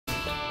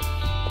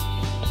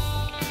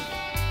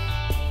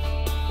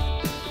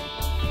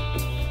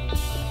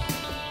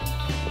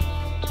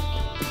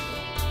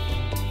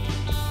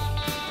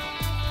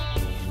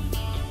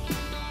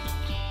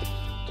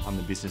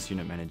Business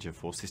Unit Manager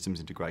for Systems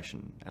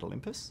Integration at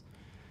Olympus.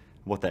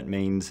 What that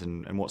means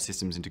and what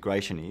systems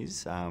integration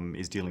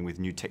is dealing with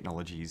new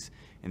technologies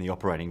in the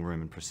operating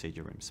room and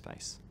procedure room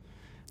space.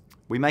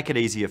 We make it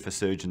easier for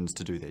surgeons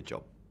to do their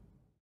job.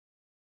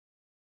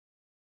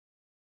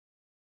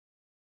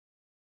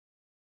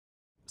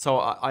 So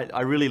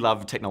I really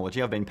love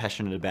technology. I've been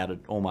passionate about it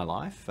all my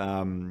life.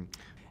 And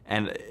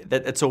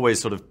it's always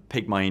sort of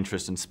piqued my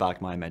interest and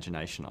sparked my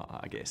imagination,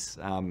 I guess.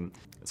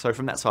 So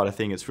from that side of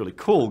thing, it's really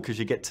cool because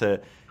I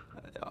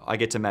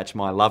get to match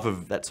my love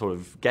of that sort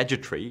of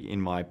gadgetry in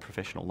my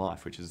professional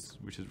life, which is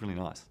really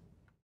nice.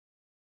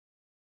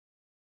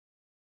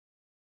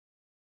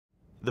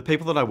 The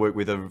people that I work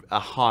with are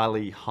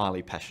highly,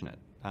 highly passionate.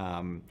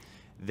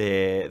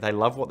 They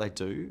love what they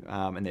do,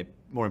 and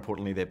more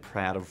importantly, they're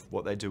proud of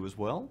what they do as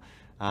well.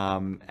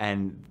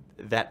 And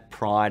that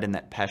pride and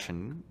that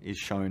passion is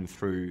shown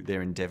through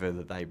their endeavour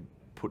that they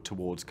put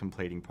towards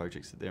completing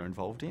projects that they're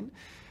involved in.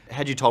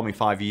 Had you told me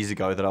 5 years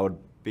ago that I would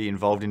be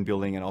involved in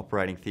building an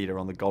operating theatre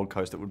on the Gold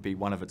Coast that would be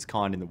one of its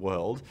kind in the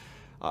world,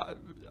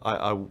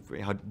 I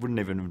wouldn't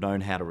even have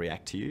known how to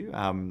react to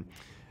you.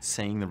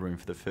 Seeing the room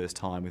for the first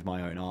time with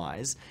my own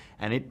eyes,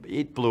 and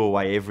it blew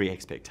away every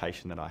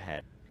expectation that I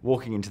had.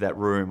 Walking into that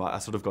room, I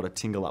sort of got a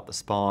tingle up the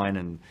spine,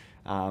 and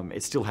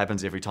it still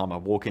happens every time I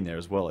walk in there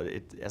as well.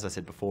 As I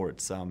said before,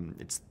 it's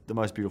the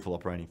most beautiful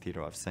operating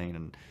theatre I've seen,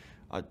 and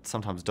I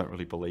sometimes don't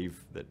really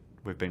believe that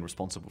we've been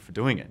responsible for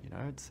doing it. You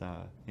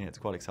know, it's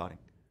quite exciting.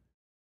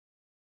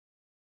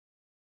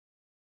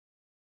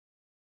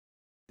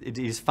 It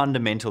is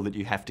fundamental that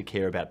you have to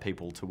care about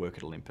people to work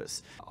at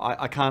Olympus.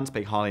 I can't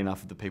speak highly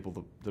enough of the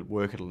people that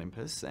work at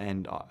Olympus,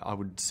 and I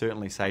would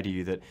certainly say to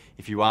you that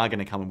if you are going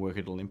to come and work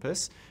at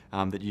Olympus,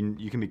 that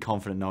you can be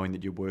confident knowing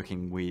that you're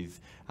working with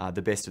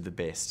the best of the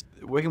best.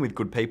 Working with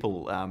good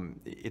people,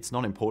 it's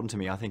not important to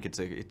me. I think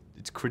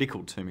it's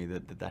critical to me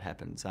that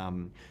happens.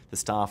 The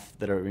staff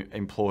that are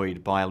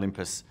employed by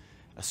Olympus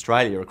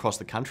Australia across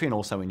the country and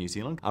also in New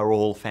Zealand are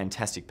all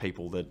fantastic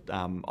people that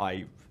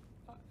I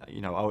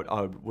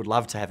would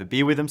love to have a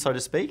beer with them, so to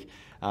speak.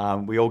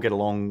 We all get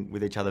along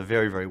with each other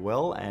very, very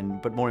well,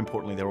 but more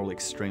importantly, they're all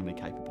extremely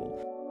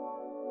capable.